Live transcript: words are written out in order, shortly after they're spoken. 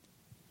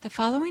The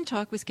following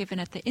talk was given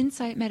at the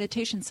Insight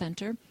Meditation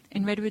Center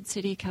in Redwood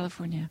City,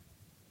 California.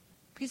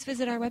 Please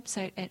visit our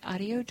website at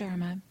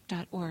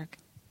audiodharma.org.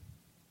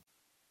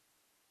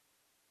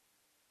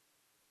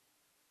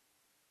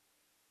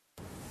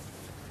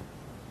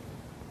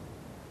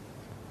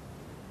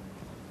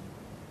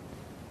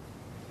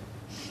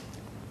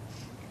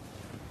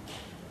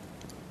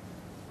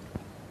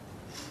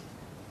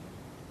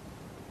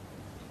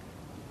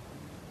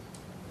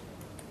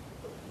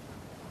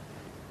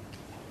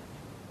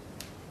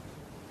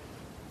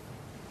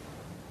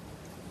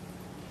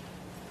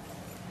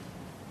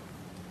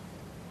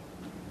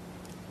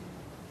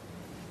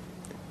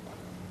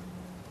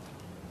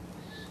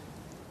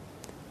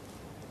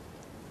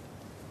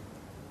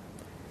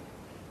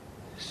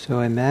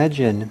 So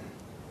imagine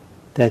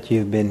that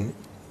you've been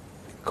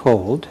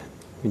cold,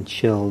 been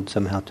chilled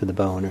somehow to the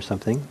bone or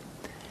something,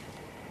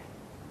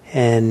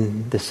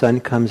 and the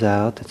sun comes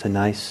out. It's a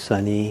nice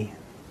sunny,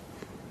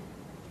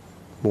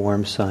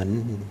 warm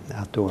sun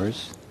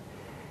outdoors,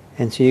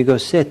 and so you go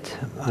sit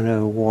on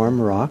a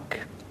warm rock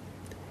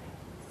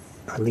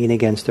or lean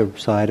against the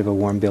side of a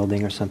warm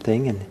building or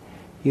something, and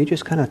you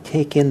just kind of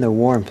take in the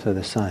warmth of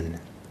the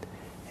sun.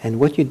 And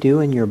what you do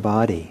in your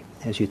body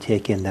as you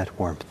take in that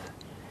warmth,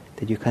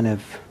 that you kind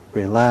of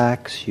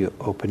relax, you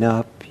open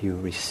up, you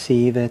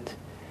receive it.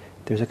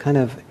 There's a kind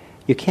of,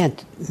 you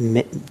can't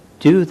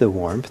do the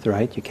warmth,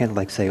 right? You can't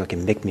like say, okay,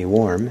 make me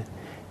warm,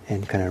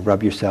 and kind of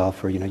rub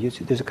yourself, or,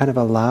 there's a kind of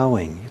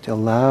allowing. You have to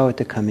allow it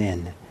to come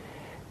in.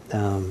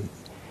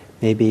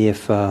 Maybe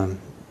if, the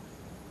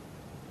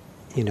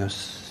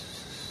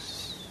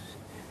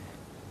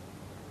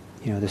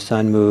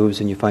sun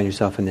moves and you find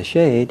yourself in the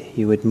shade,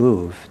 you would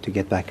move to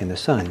get back in the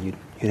sun.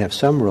 You'd have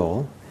some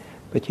role,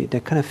 but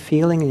that kind of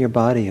feeling in your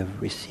body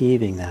of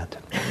receiving that.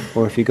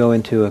 Or if you go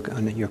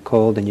you're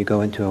cold and you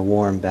go into a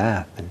warm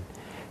bath and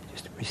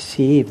just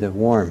receive the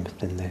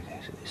warmth and the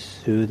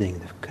soothing,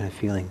 the kind of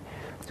feeling.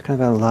 It's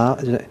kind of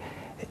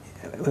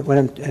what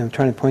I'm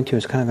trying to point to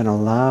is kind of an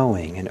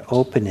allowing, an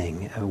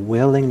opening, a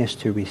willingness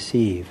to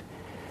receive,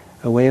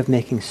 a way of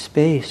making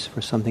space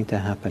for something to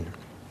happen.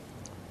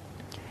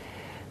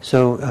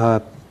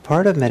 So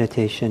part of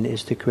meditation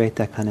is to create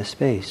that kind of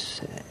space,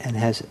 and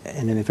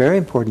a very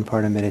important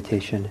part of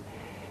meditation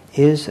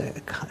is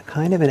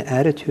kind of an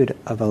attitude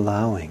of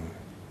allowing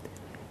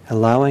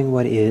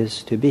what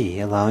is to be,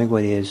 allowing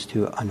what is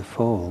to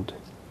unfold.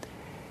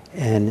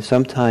 And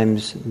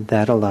sometimes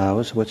that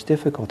allows what's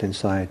difficult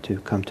inside to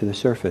come to the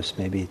surface.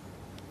 Maybe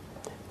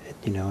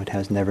it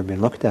has never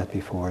been looked at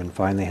before and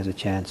finally has a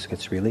chance,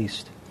 gets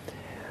released.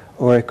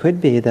 Or it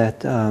could be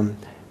that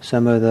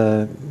some of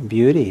the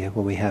beauty of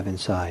what we have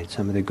inside,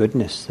 some of the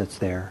goodness that's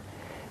there,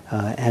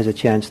 has a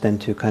chance then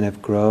to kind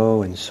of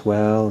grow and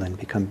swell and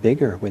become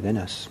bigger within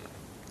us.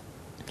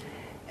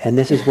 And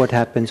this is what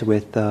happens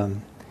with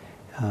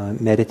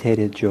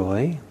meditated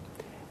joy,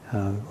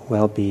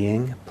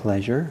 well-being,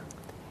 pleasure,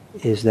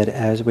 is that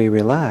as we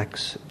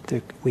relax,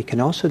 we can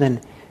also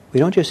then, we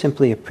don't just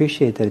simply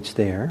appreciate that it's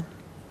there,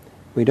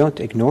 we don't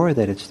ignore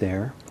that it's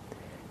there,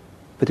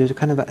 but there's a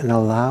kind of an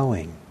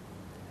allowing,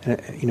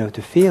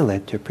 to feel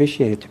it, to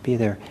appreciate it, to be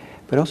there,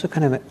 but also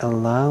kind of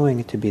allowing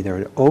it to be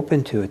there,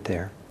 open to it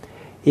there.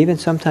 Even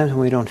sometimes when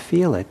we don't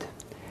feel it,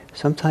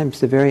 sometimes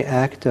the very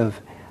act of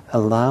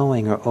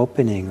allowing or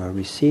opening or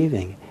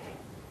receiving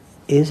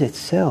is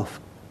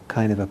itself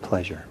kind of a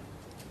pleasure.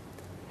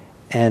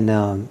 And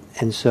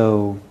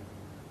so,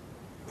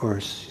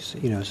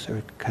 so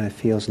it kind of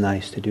feels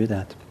nice to do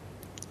that.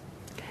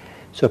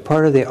 So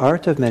part of the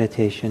art of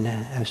meditation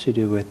has to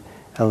do with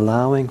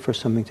allowing for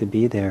something to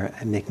be there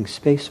and making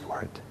space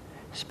for it.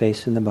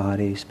 Space in the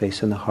body,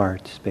 space in the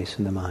heart, space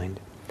in the mind.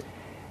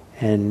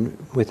 And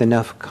with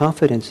enough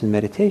confidence in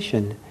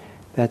meditation,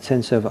 that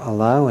sense of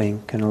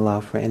allowing can allow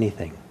for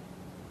anything.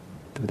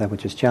 That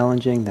which is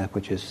challenging, that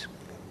which is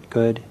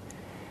good.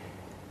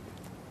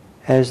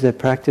 As the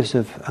practice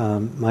of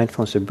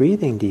mindfulness of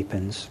breathing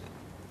deepens,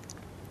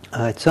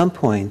 at some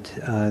point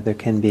there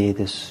can be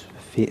this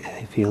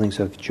feelings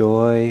of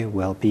joy,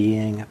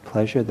 well-being,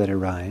 pleasure that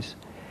arise.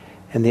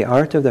 And the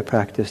art of the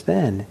practice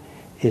then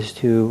is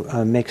to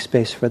make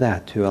space for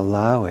that, to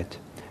allow it,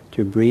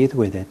 to breathe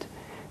with it,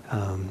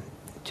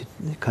 to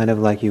kind of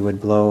like you would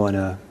blow on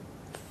a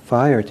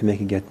fire to make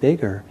it get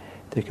bigger.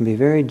 There can be a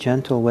very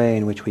gentle way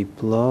in which we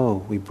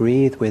blow, we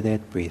breathe with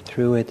it, breathe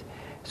through it.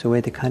 It's a way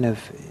to kind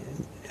of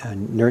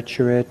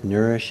nurture it,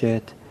 nourish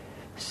it,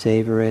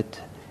 savor it,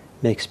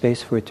 make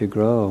space for it to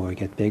grow or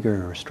get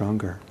bigger or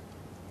stronger.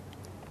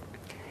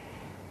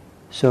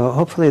 So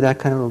hopefully that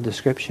kind of little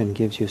description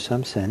gives you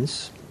some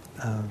sense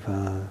of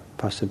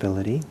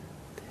possibility.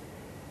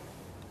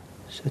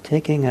 So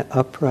taking an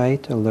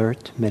upright,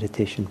 alert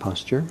meditation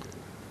posture.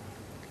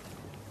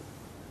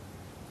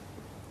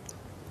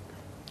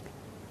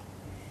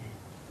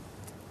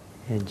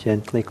 And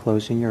gently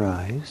closing your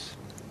eyes.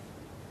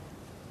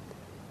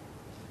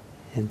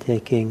 And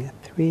taking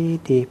 3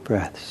 deep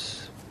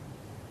breaths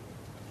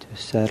to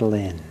settle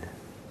in,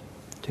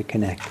 to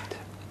connect.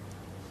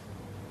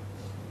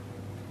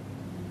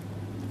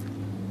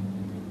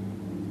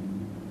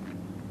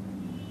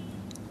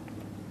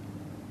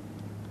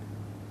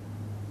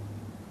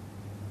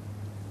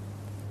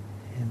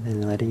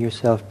 letting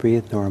yourself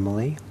breathe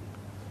normally.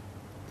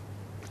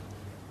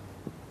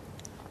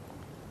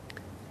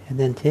 And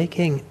then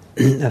taking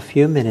a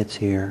few minutes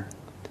here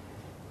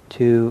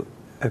to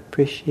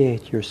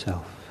appreciate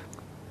yourself.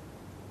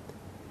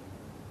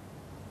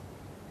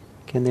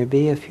 Can there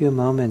be a few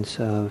moments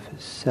of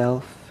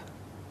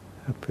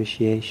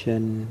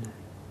self-appreciation,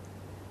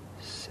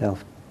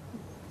 self-care,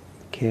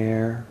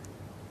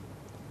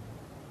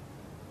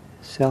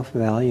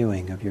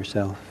 self-valuing of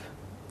yourself?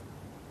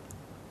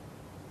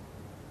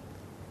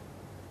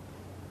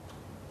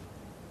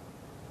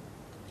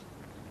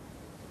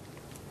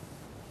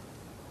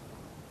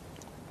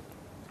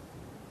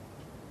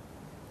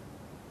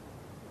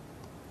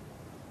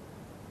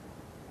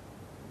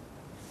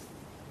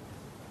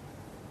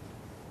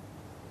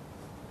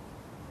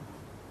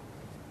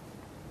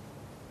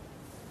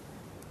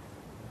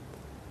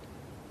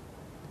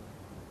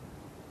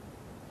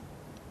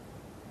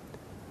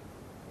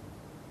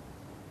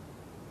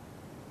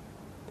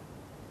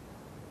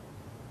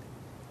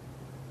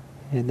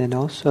 And then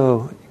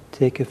also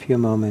take a few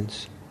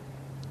moments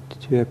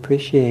to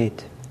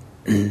appreciate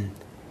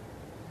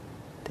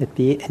that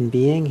in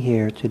being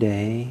here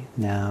today,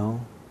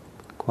 now,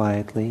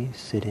 quietly,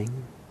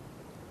 sitting,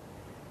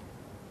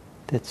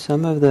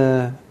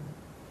 that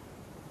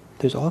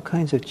there's all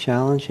kinds of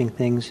challenging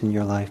things in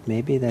your life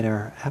maybe that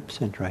are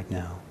absent right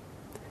now.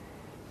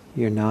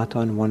 You're not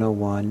on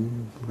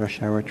 101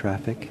 rush hour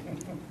traffic.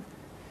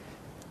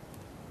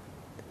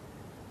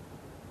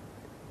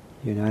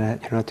 You don't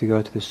have to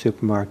go to the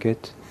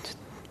supermarket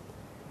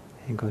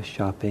and go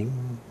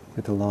shopping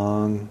with a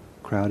long,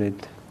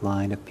 crowded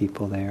line of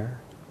people there.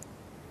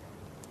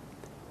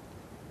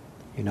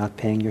 You're not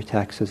paying your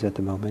taxes at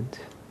the moment.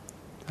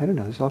 I don't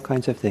know, there's all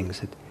kinds of things.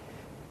 To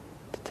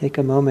take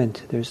a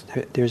moment, there's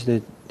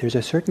a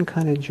certain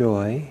kind of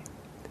joy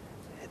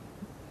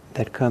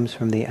that comes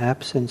from the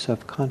absence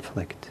of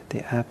conflict,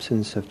 the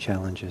absence of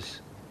challenges.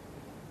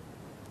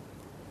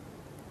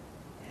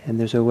 And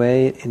there's a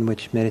way in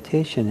which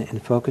meditation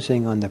and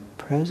focusing on the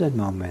present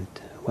moment,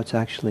 what's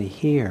actually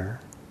here,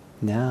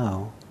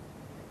 now,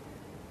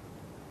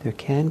 there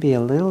can be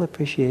a little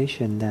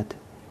appreciation that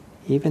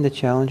even the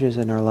challenges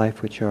in our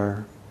life which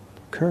are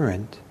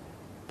current,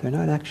 they're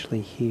not actually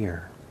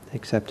here,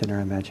 except in our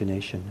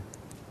imagination.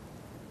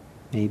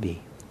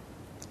 Maybe.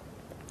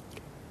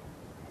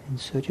 And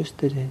so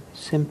just a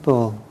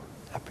simple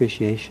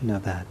appreciation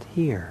of that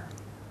here.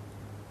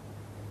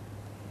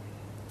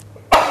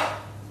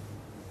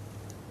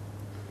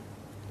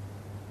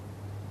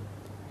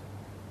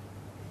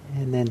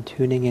 And then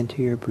tuning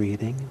into your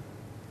breathing.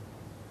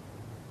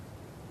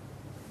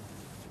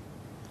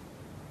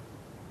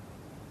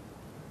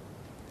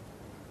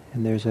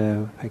 And there's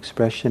an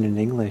expression in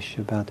English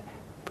about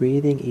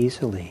breathing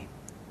easily.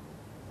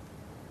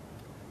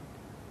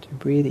 To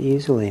breathe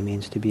easily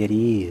means to be at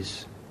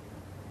ease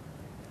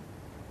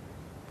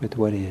with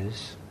what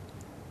is.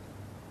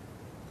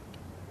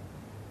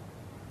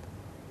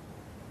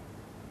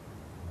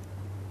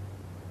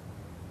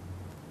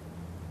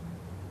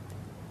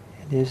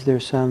 Is there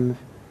some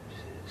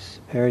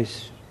very,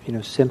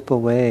 simple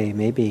way,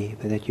 maybe,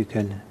 that you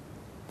can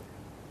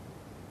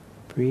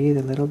breathe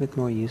a little bit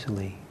more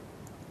easily?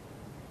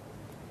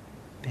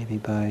 Maybe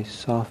by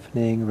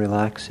softening,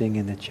 relaxing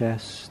in the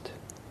chest.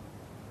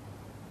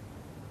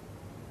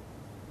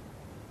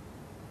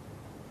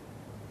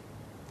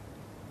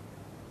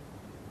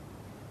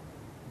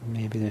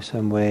 Maybe there's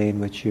some way in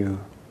which you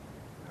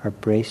are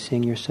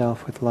bracing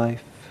yourself with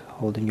life,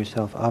 holding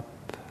yourself up,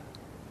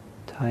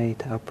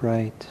 tight,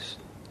 upright.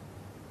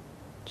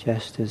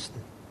 Chest is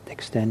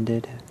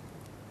extended.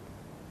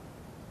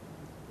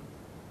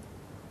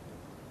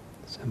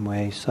 Some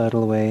way,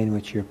 subtle way in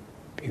which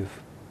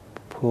you've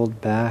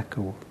pulled back,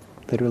 or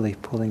literally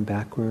pulling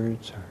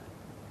backwards, or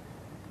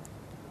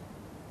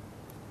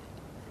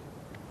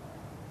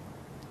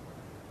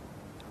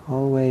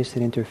all ways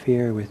that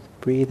interfere with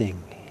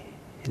breathing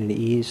in an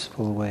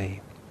easeful way.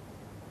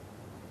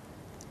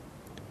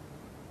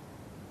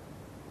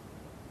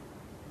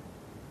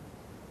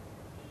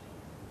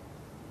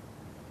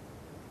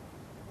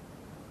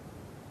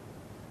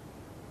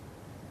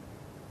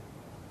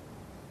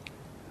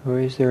 Or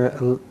is there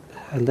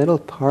a little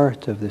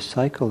part of the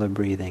cycle of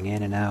breathing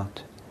in and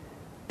out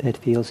that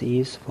feels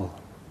easeful?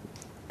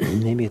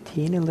 Maybe a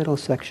teeny little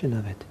section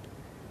of it.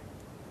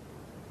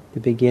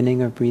 The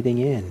beginning of breathing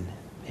in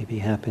maybe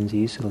happens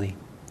easily.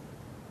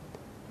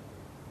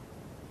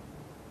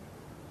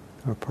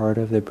 Or part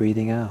of the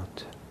breathing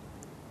out.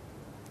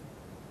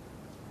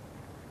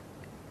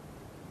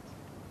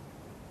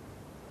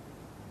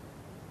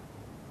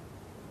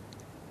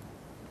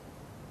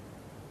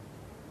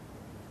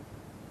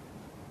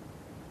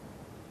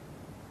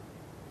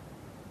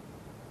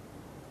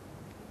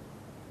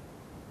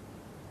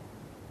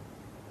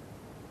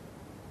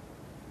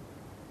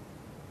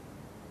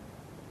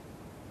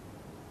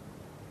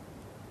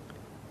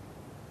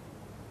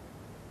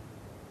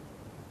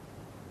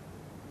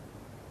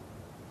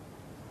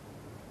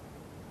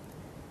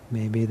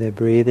 Maybe the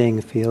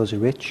breathing feels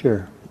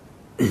richer,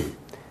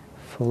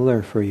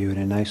 fuller for you in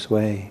a nice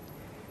way,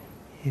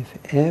 if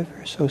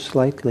ever so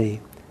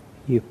slightly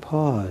you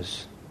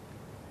pause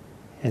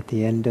at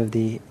the end of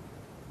the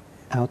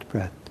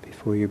out-breath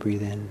before you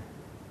breathe in.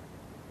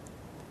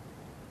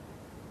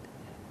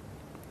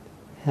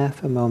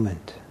 Half a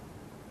moment,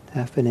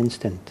 half an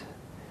instant,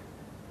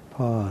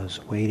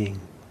 pause, waiting,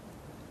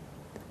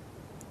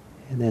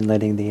 and then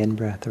letting the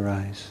in-breath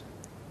arise.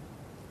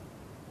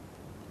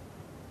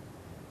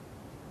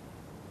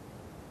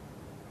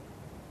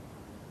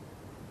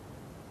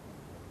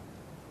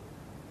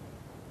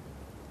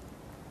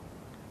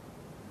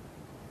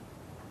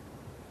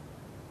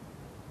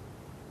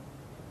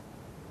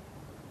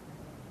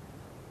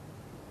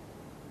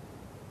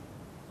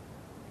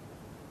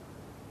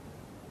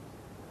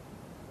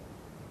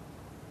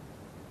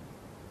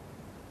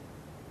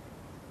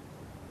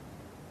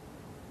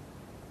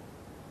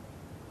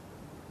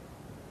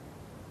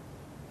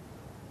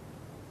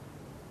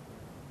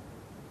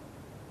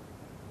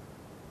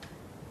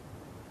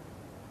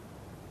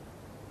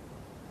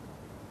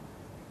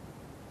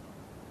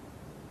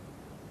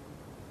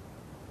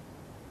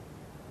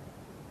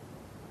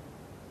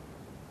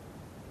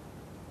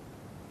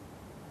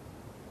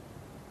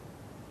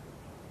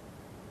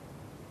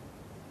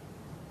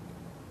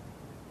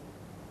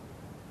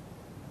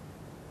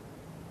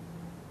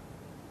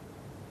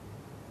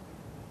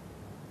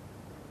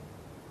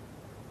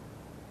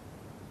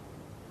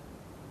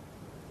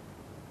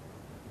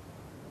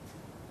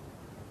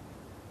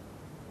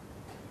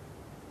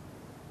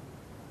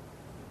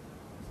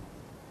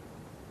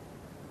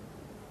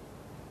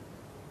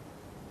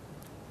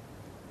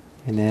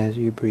 And as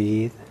you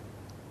breathe,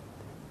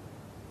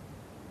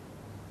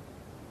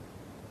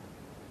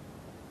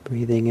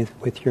 breathing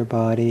with your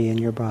body in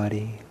your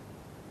body,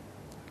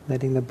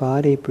 letting the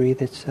body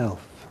breathe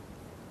itself.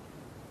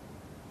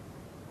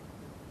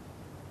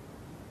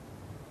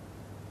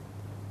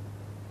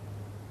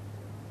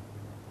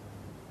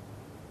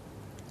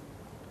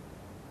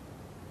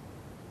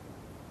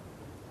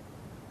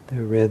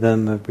 The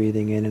rhythm of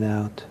breathing in and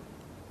out.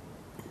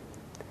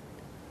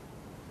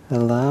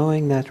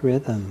 Allowing that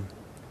rhythm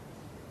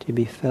to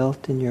be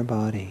felt in your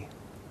body.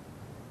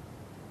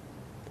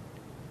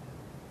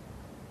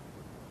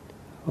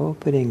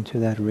 Opening to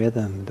that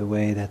rhythm, the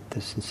way that the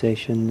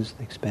sensations,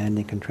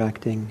 expanding,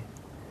 contracting,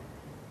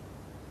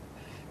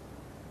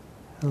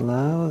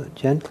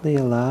 gently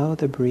allow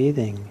the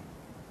breathing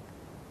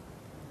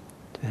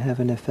to have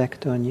an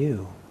effect on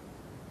you.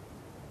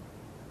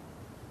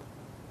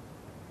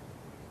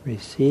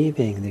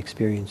 Receiving the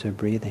experience of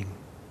breathing.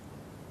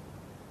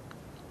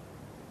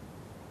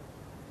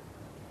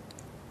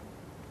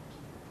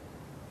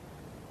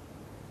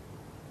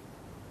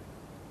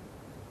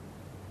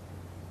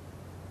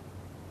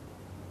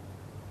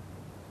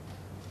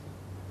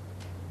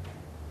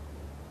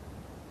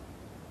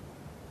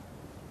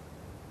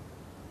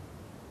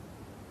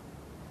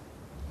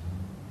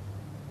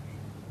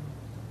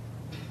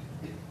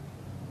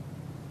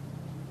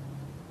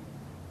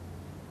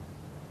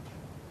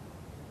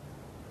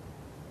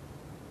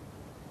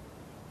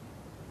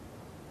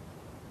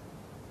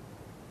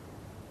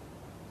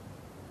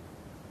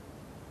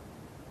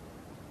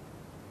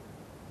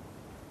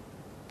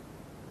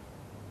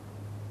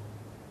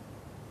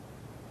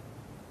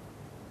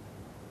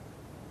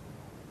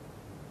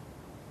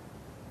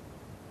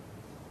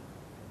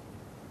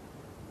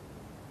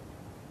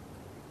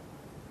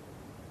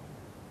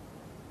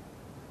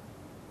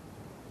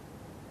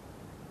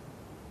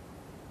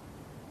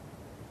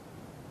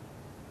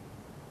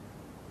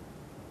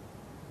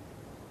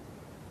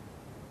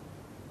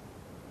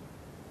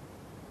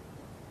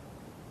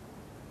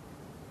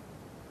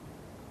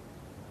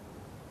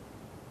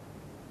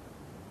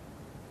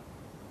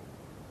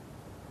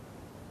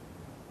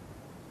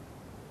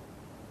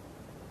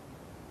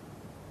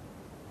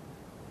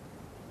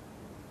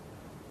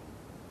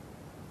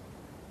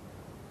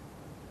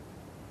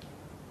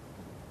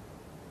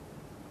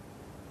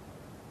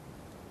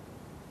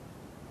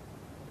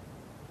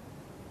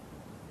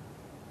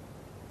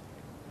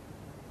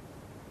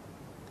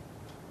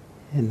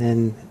 And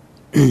then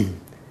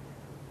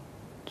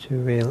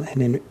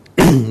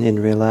in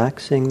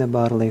relaxing the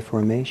bodily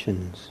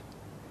formations,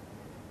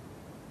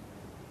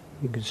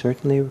 you can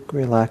certainly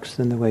relax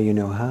them the way you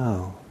know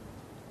how.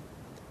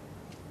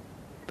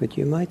 But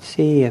you might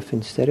see if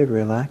instead of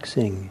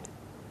relaxing,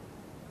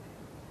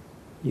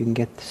 you can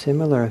get the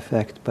similar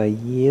effect by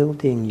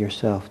yielding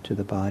yourself to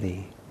the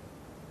body,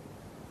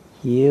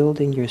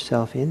 yielding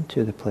yourself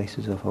into the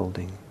places of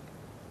holding.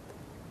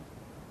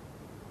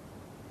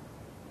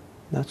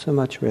 Not so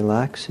much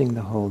relaxing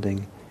the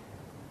holding,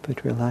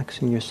 but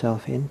relaxing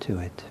yourself into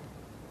it.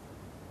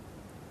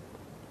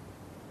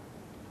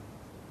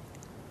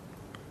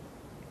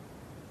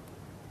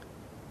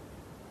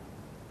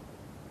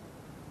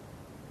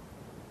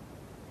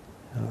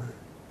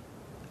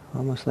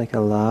 Almost like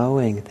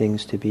allowing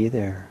things to be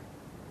there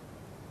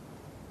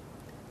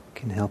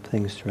can help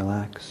things to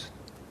relax.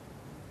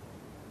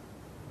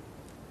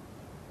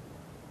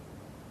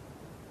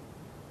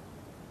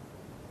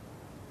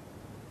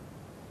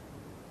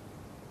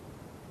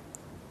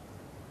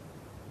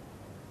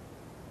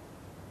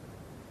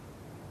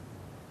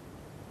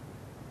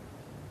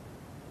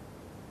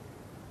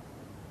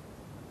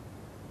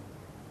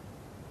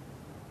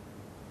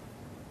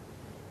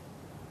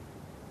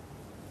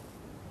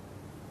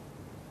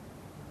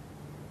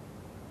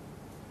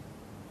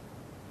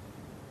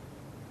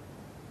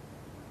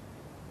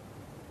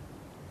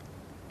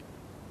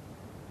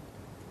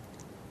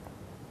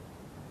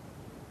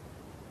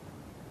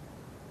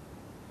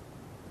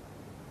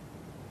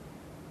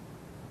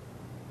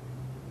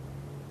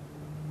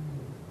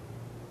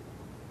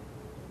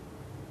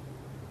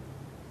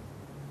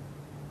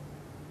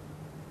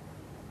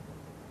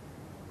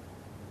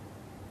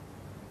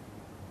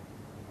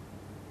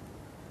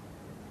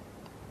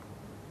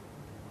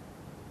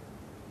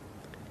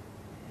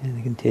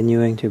 And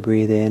continuing to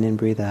breathe in and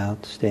breathe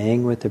out,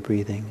 staying with the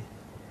breathing.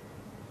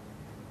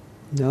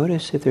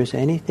 Notice if there's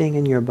anything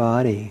in your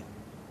body,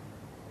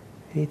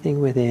 anything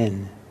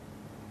within,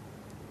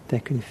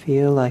 that can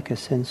feel like a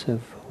sense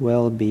of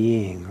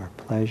well-being or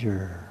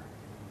pleasure,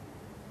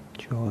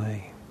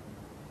 joy.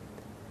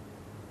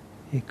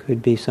 It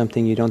could be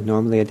something you don't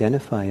normally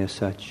identify as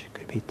such. It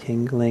could be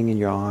tingling in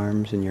your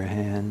arms and your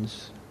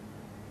hands.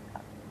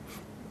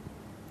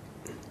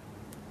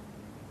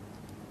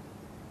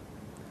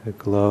 A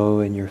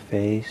glow in your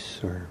face,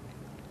 or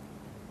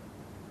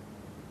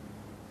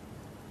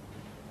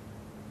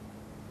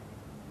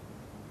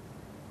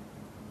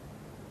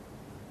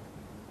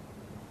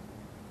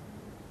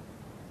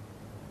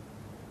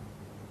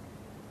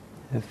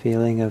a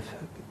feeling of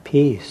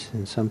peace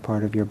in some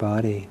part of your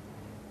body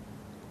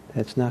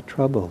that's not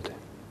troubled.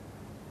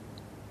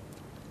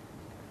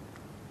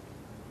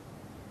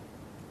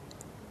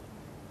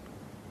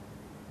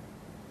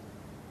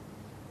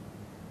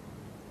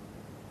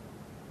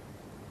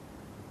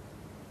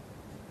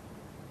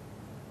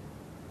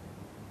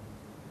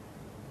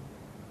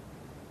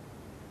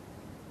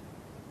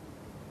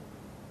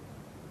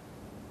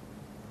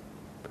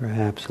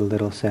 Perhaps a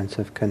little sense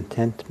of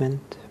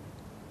contentment.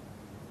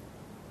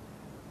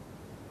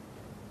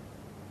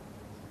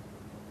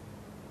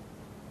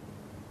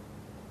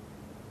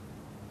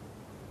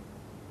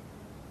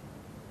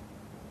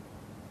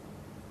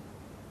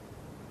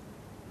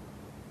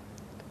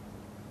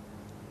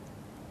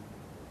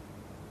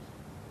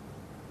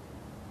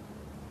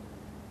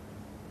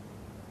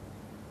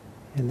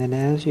 And then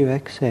as you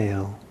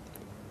exhale,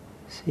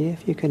 see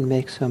if you can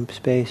make some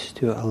space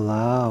to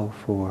allow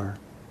for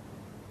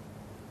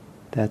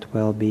that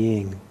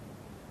well-being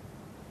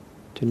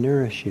to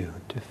nourish you,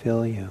 to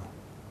fill you,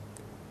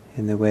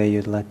 in the way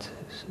you'd let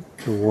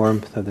the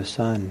warmth of the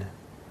sun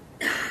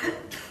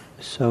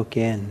soak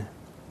in.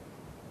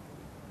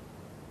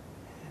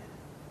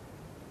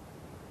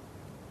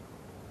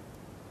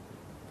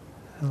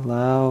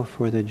 Allow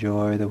for the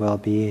joy, the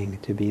well-being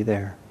to be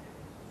there.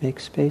 Make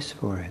space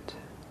for it.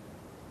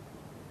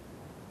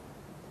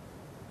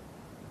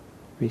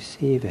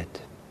 Receive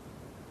it.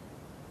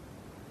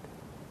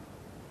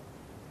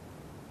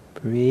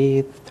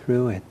 Breathe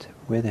through it,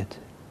 with it,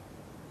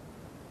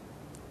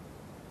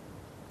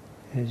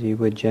 as you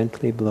would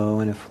gently blow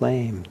in a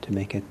flame to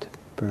make it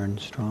burn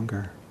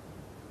stronger.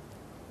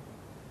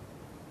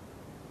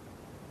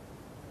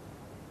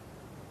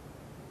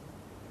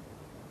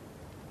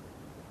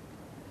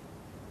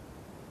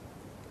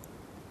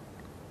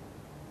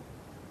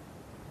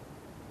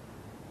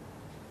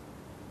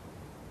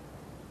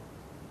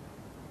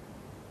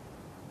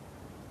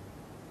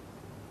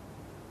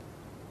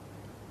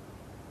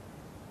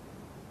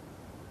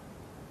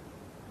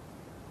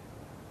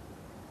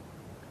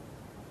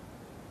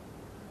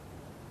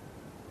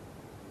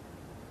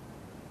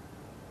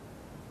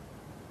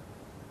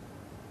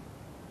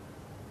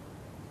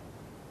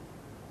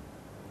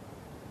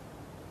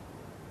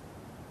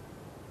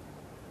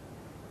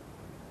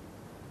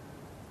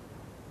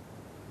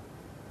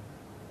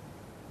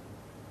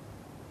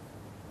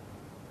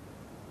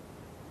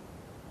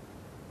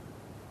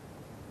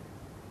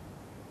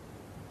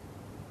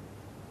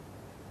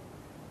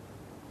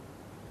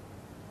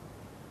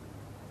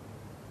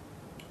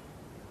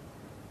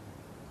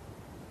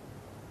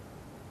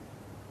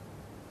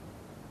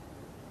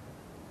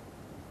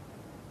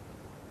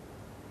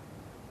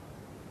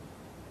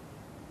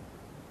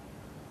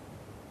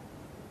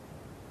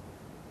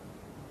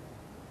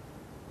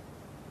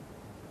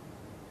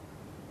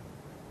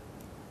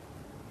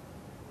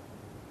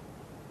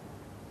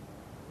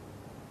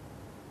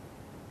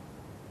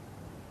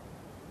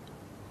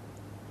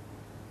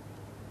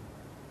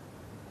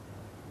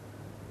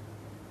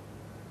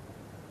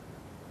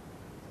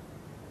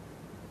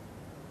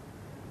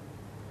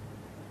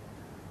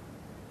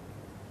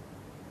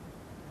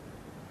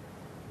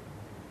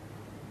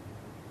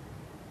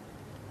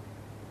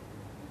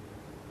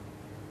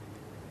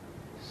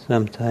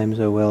 Sometimes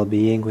a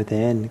well-being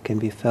within can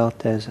be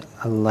felt as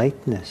a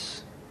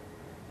lightness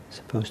as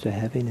opposed to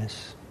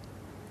heaviness.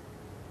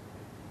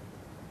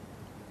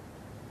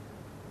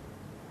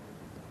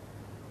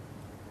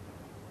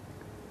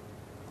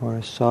 Or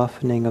a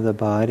softening of the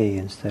body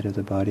instead of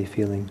the body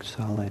feeling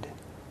solid.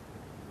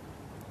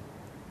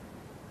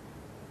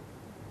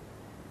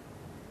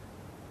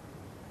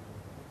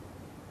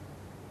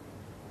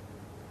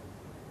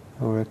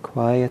 Or a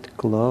quiet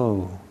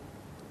glow.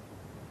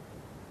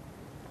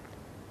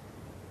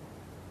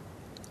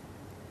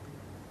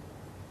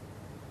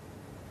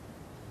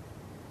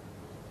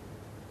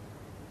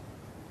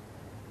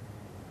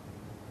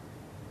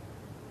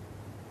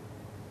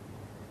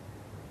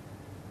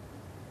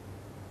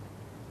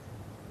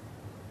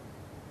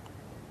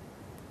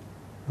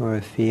 Or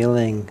a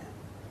feeling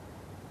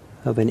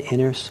of an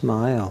inner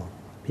smile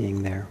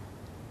being there.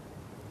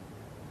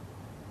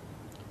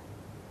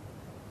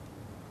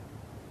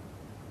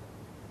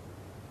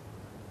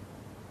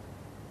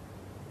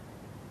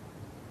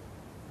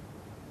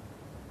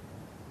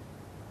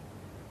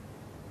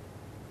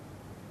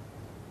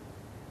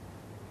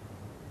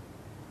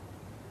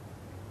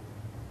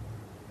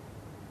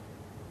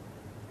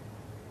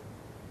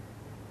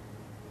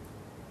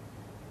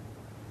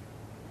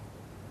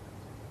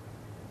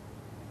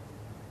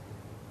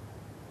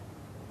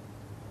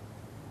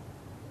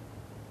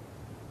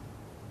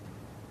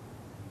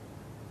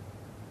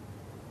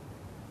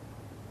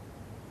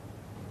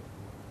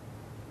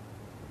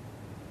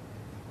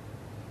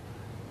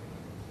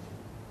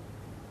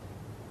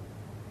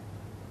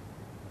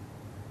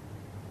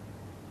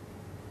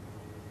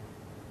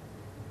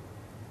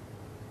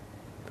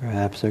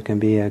 Perhaps there can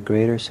be a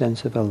greater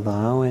sense of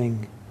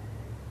allowing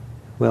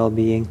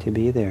well-being to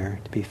be there,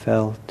 to be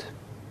felt.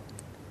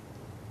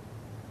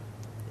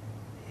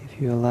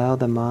 If you allow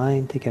the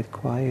mind to get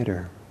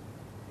quieter,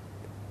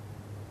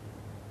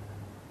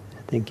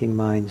 the thinking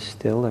mind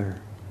stiller,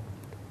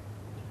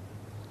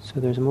 so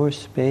there's more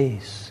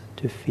space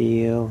to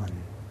feel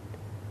and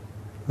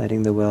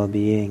letting the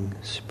well-being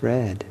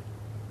spread.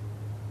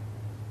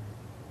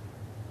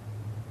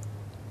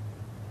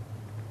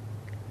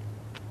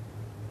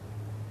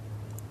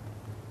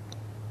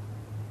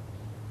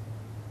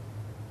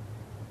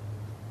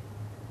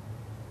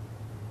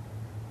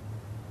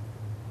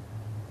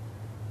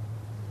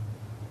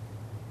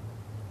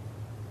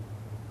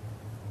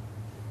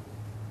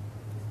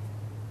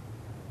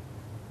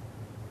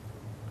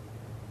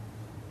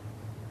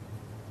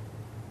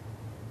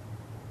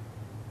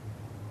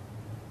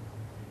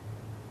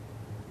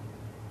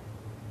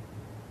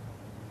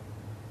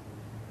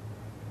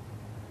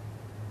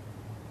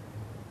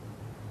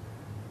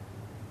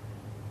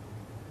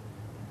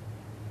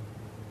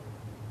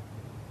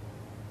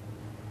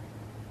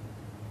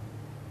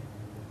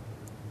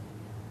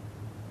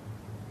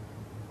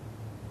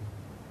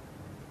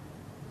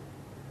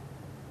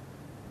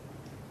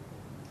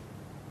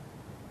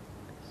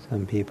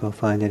 Some people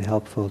find it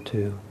helpful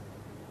to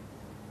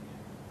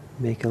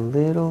make a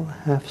little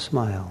half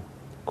smile,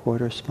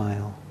 quarter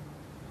smile,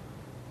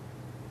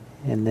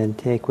 and then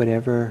take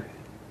whatever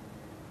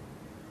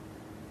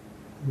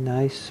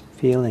nice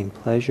feeling,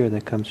 pleasure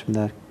that comes from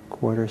that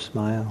quarter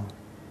smile,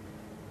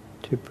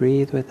 to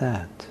breathe with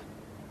that.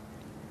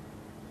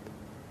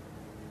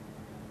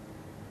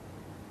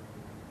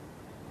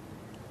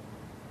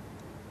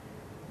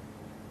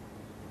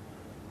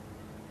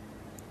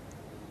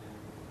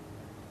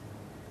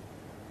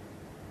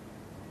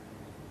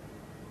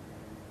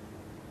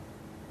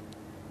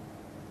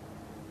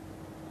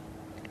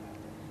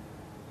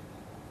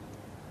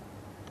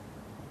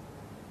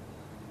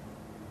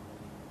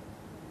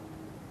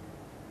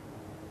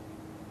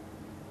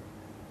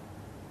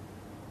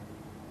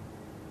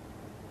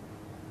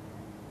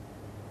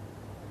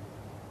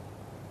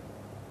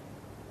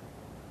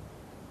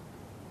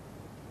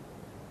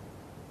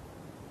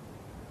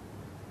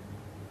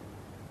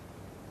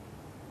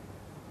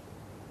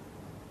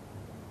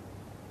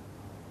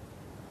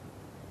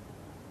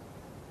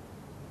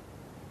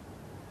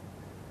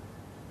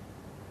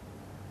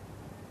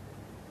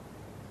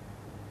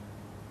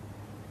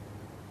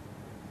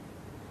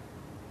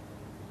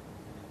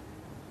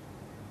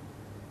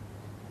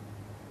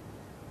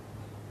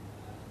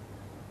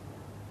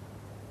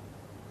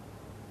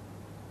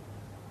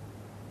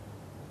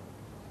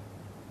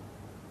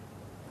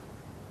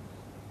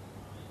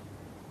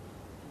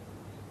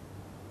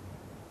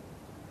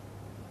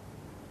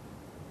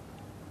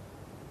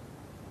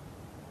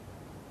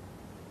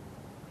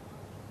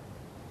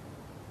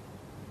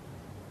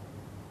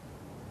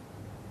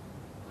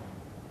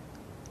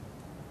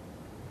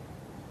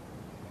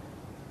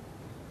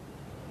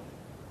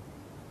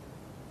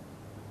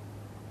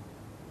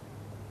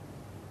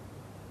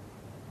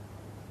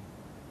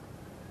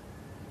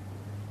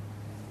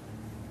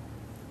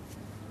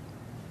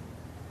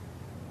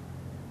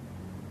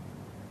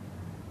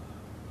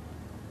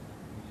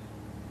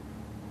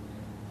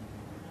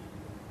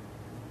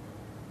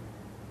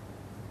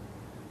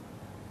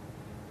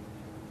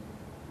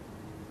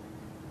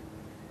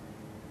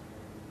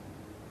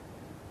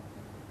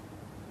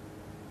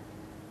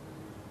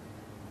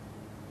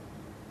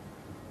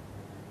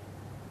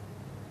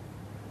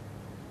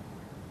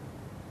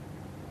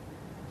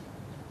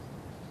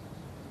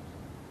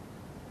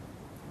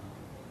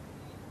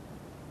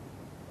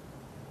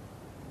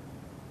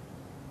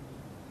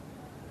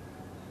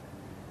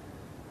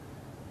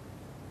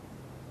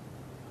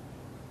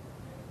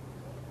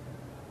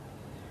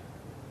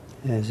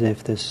 As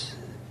if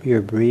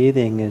your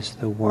breathing is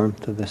the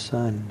warmth of the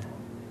sun.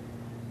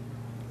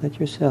 Let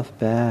yourself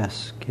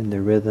bask in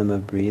the rhythm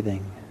of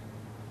breathing.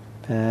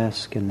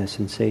 Bask in the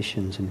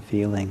sensations and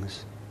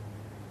feelings.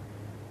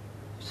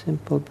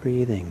 Simple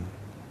breathing.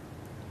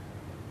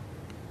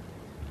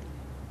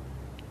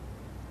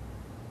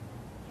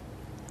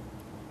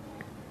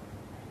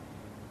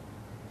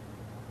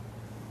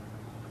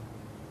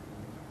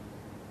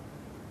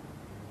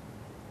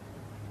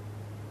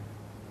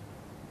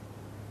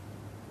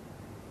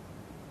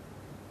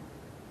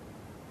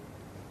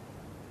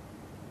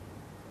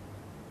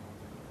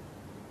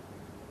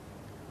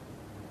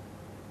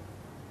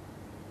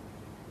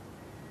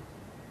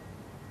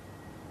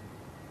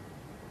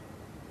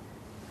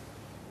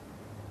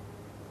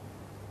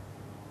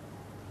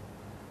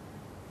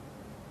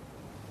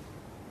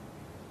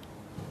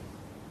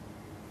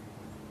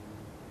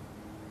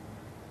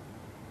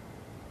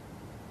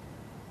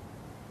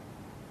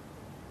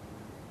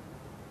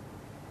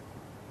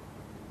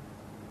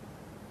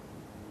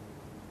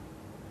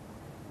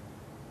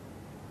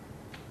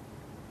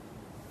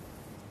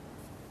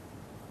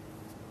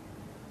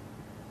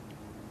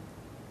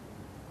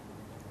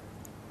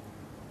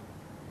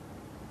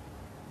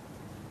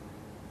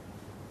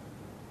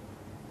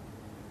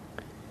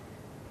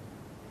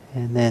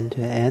 And then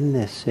to end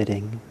this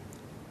sitting,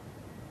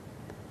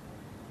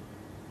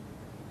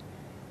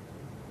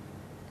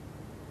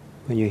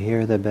 when you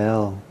hear the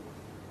bell,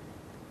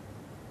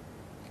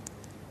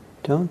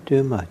 don't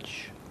do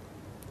much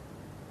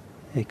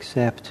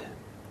except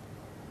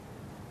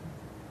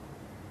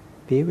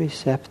be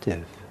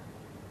receptive.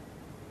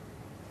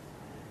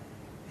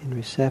 In a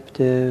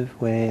receptive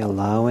way,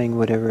 allowing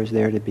whatever is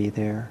there to be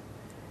there.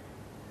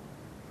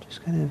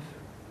 Just kind of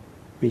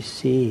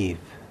receive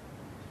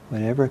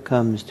whatever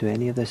comes to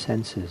any of the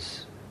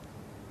senses,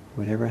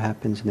 whatever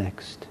happens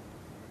next.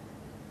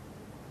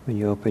 When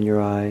you open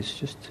your eyes,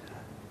 just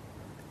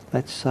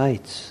let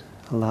sights,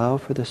 allow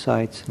for the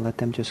sights and let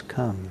them just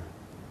come.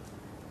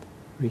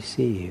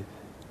 Receive.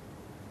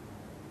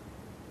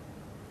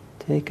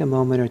 Take a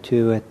moment or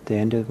two at the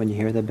end of when you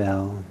hear the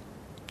bell,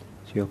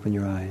 as you open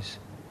your eyes,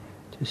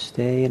 to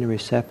stay in a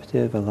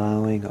receptive,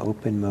 allowing,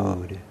 open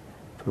mode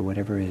for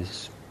whatever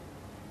is.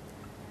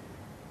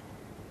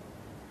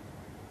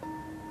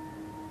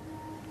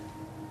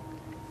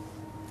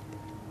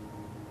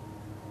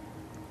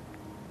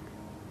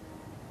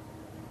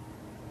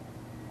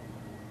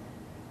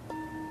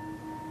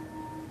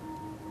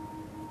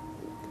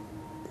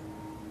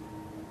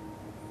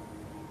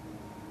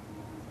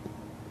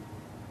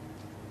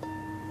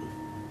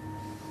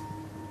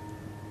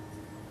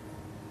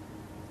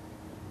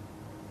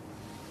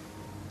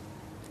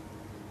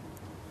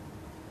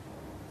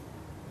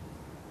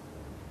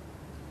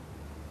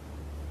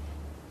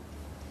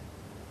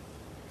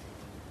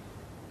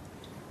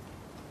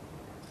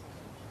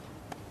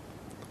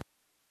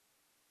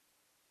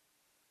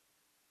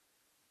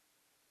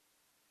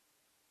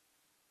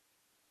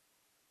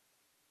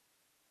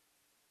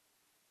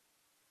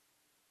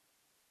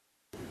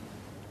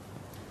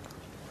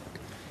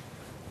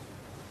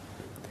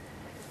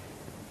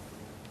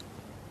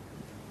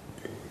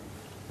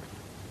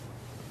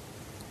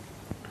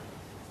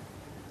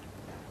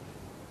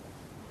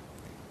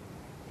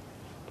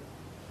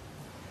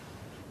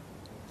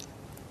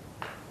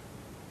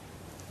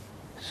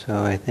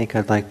 So I think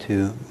I'd like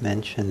to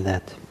mention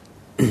that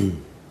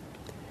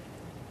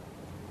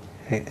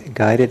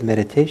guided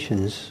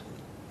meditations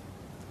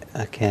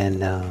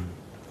can have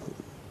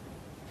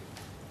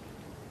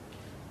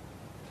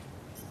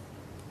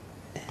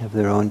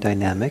their own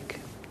dynamic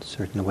in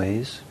certain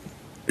ways.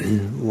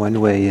 One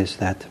way is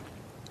that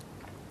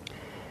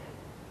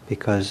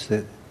because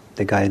the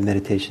guided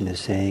meditation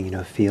is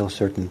saying, feel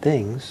certain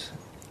things,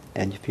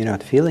 and if you're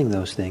not feeling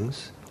those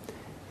things,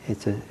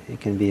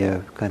 it can be a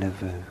kind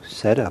of a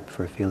setup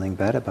for feeling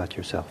bad about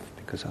yourself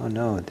because, oh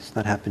no, it's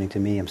not happening to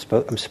me. I'm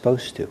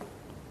supposed to.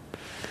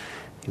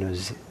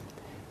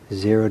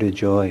 0 to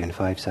joy in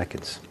 5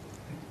 seconds.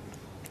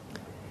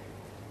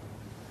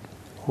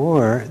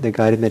 Or the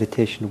guided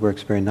meditation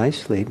works very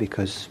nicely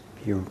because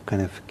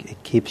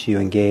it keeps you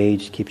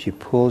engaged,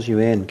 pulls you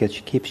in,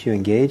 keeps you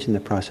engaged in the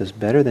process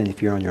better than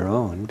if you're on your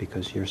own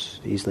because you're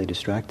easily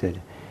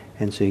distracted,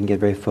 and so you can get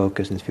very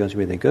focused and it feels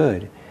really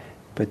good.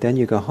 But then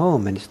you go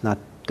home and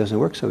doesn't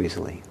work so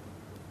easily.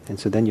 And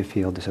so then you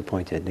feel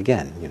disappointed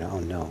again, oh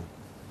no.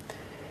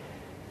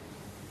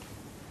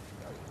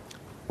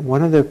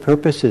 One of the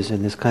purposes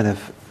in this kind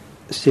of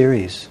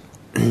series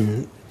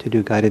to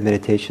do guided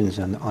meditations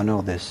on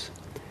all this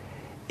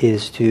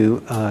is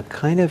to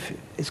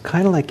it's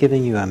kind of like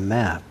giving you a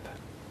map.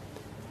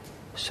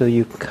 So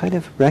you kind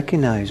of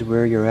recognize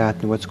where you're at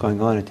and what's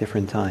going on at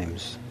different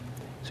times.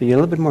 So you're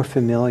a little bit more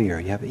familiar.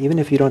 Even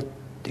if you don't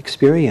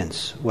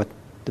experience what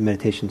the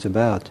meditation's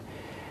about,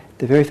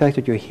 the very fact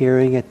that you're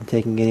hearing it and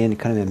taking it in and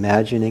kind of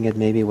imagining it,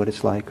 maybe what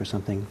it's like or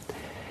something,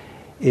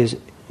 is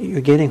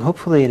you're getting,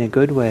 hopefully in a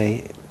good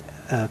way,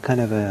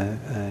 kind of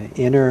a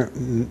inner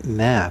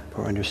map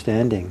or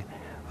understanding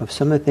of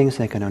some of the things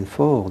that can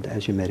unfold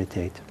as you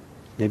meditate.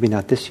 Maybe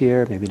not this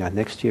year, maybe not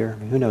next year,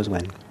 who knows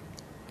when.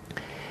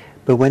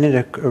 But when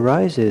it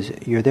arises,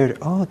 you're there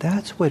to,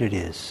 that's what it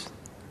is.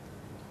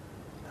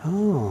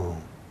 Oh.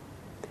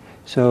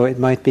 So it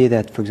might be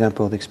that, for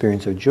example, the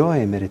experience of joy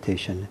in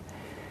meditation,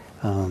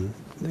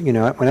 when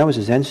I was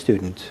a Zen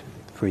student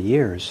for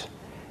years,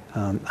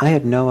 I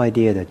had no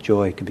idea that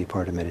joy could be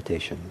part of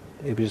meditation.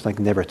 It was like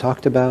never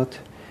talked about,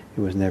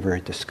 it was never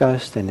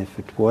discussed, and if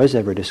it was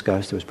ever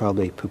discussed, it was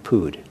probably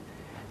poo-pooed.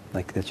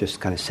 Like that's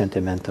just kind of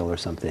sentimental or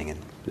something, and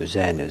the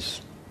Zen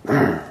is...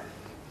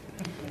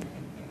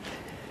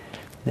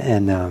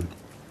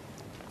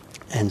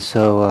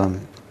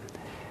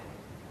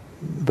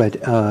 But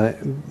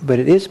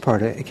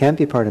it can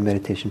be part of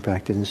meditation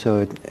practice, and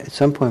so at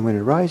some point when it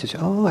arises,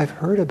 I've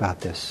heard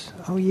about this.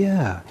 Oh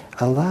yeah,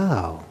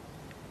 allow.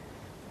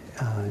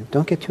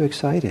 Don't get too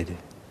excited.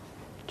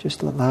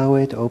 Just allow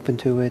it, open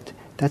to it.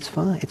 That's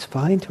fine. It's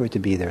fine for it to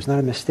be there. It's not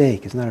a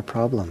mistake. It's not a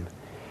problem.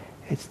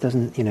 It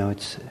doesn't,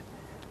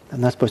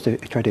 I'm not supposed to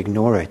try to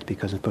ignore it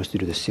because I'm supposed to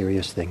do the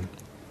serious thing.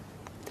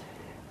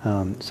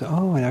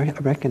 I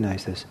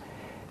recognize this.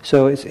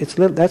 So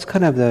that's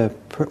kind of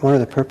one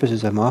of the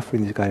purposes I'm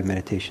offering these guided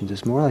meditations.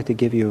 It's more like to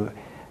give you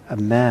a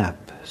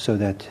map so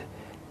that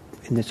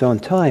in its own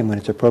time, when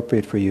it's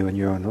appropriate for you in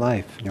your own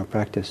life, in your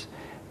practice,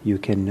 you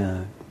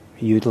can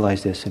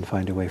utilize this and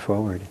find a way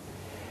forward.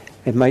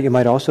 You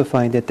might also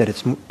find that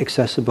it's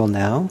accessible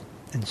now,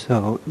 and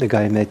so the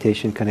guided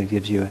meditation kind of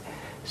gives you a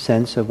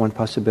sense of one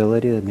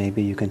possibility that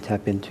maybe you can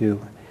tap into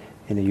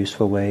in a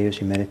useful way as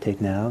you meditate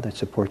now that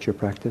supports your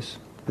practice.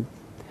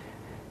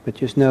 But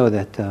just know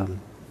that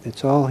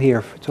it's all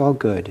here, it's all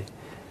good,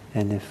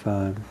 and if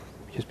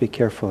just be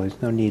careful.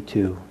 There's no need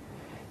to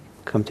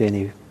come to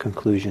any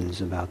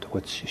conclusions about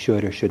what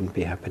should or shouldn't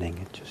be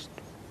happening.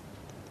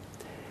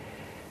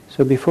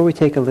 So before we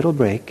take a little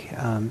break,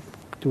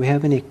 do we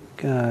have any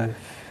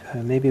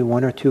maybe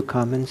one or two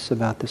comments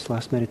about this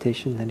last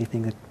meditation?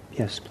 Anything that...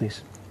 Yes,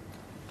 please.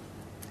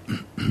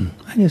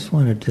 I just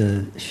wanted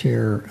to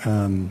share,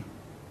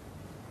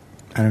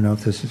 I don't know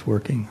if this is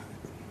working.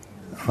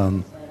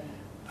 I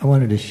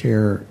wanted to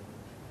share,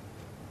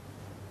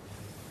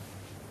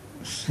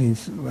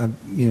 since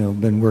I've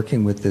been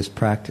working with this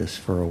practice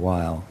for a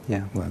while,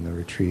 on the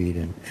retreat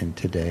and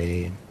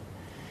today,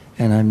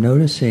 and I'm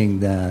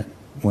noticing that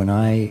when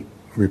I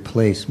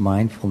replace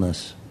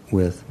mindfulness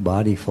with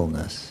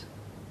bodyfulness,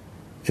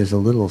 there's a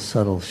little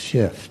subtle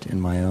shift in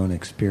my own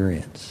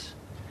experience,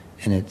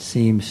 and it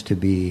seems to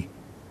be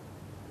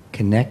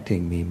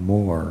connecting me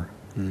more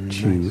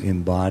to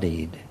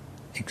embodied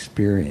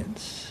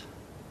experience,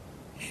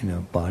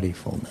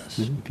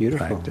 bodyfulness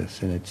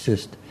practice. And it's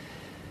just,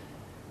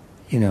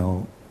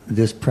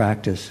 this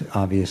practice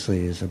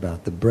obviously is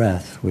about the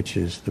breath, which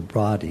is the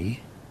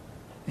body,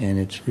 and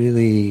it's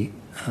really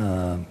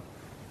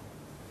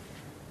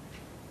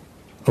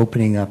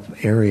opening up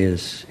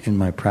areas in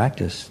my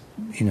practice,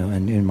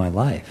 and in my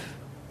life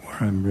where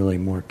I'm really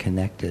more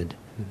connected.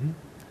 Mm-hmm.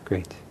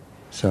 Great.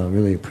 So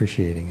really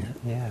appreciating it.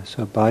 Yeah,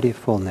 so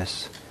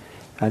bodyfulness.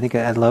 I think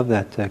I love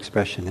that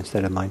expression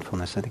instead of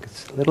mindfulness. I think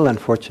it's a little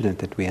unfortunate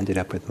that we ended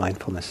up with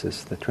mindfulness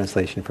as the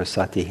translation for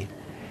sati.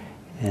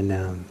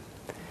 And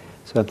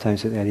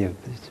sometimes the idea of,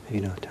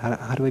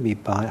 how do we be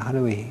how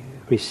do we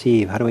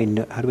receive? How do we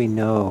know?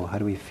 How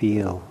do we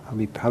feel? How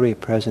are we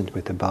present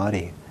with the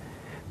body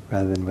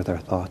rather than with our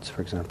thoughts,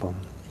 for example?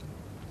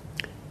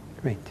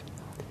 Great.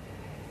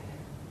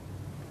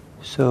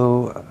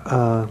 So,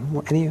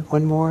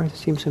 one more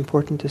seems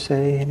important to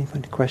say? Any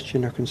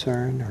question or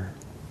concern? Or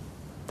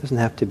doesn't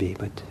have to be,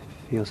 but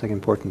feels like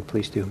important.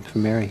 Please do.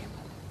 From Mary.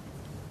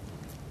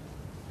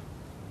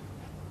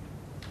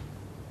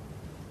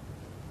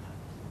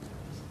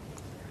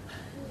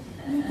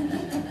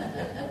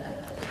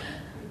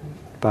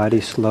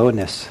 Body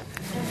slowness.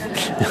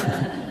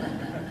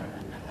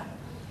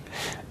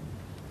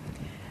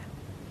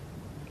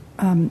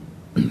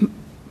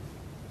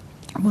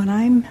 What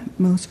I'm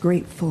most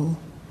grateful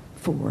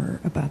for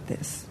about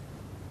this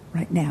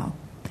right now,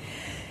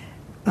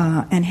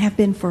 and have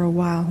been for a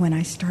while when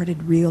I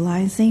started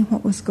realizing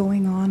what was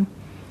going on,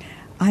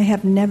 I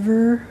have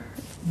never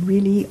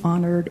really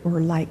honored or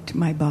liked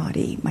my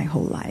body my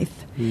whole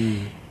life.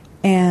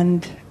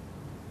 And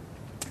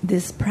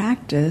this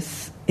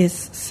practice is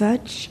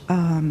such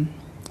a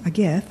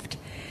gift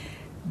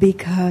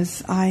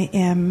because I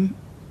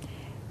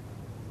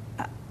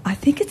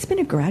think it's been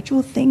a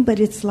gradual thing, but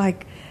it's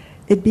like,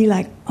 it'd be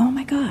like, oh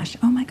my gosh.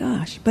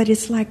 But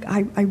it's like,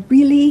 I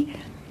really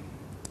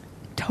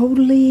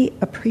totally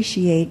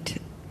appreciate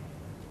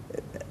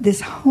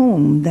this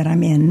home that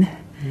I'm in,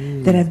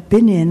 that I've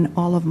been in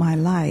all of my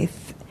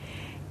life,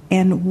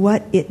 and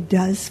what it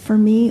does for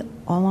me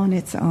all on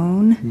its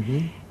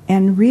own.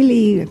 And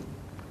really,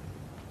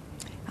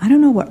 I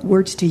don't know what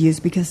words to use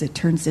because it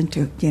turns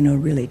into,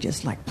 really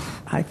just like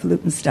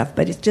highfalutin stuff,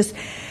 but it's just,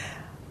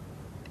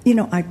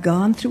 I've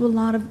gone through a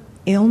lot of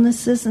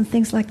illnesses and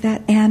things like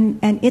that, and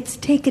it's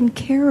taken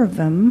care of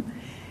them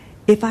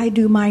if I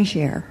do my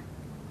share.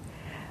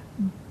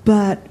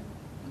 But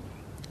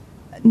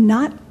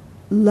not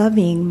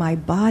loving my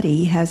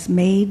body has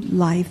made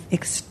life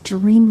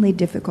extremely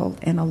difficult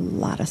and a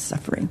lot of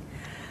suffering.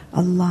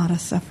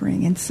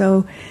 And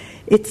so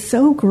it's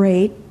so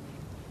great.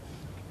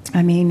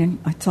 I mean,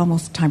 it's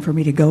almost time for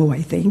me to go,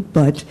 I think,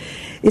 but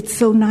it's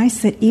so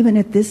nice that even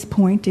at this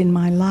point in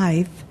my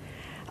life,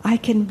 I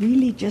can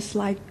really just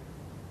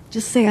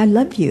say I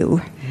love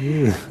you.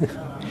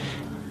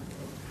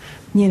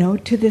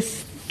 To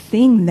this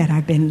thing that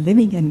I've been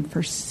living in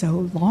for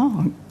so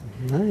long.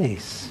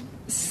 Nice.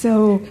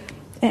 So,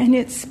 and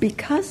it's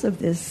because of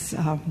this,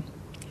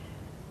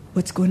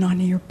 what's going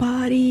on in your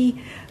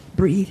body,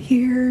 breathe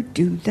here,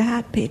 do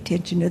that, pay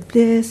attention to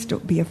this,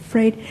 don't be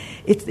afraid.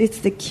 It's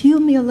the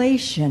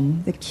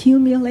accumulation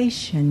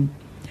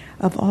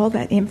of all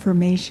that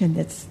information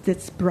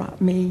that's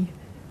brought me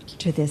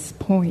to this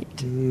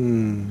point.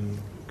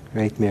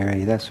 Great,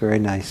 Mary. That's very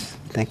nice.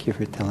 Thank you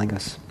for telling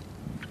us.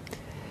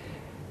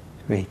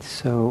 Great.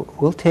 So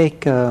we'll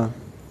take a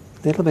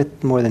little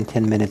bit more than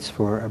 10 minutes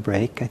for a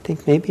break. I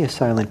think maybe a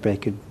silent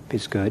break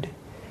is good.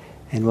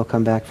 And we'll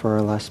come back for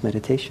our last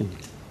meditation.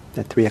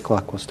 At 3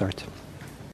 o'clock we'll start.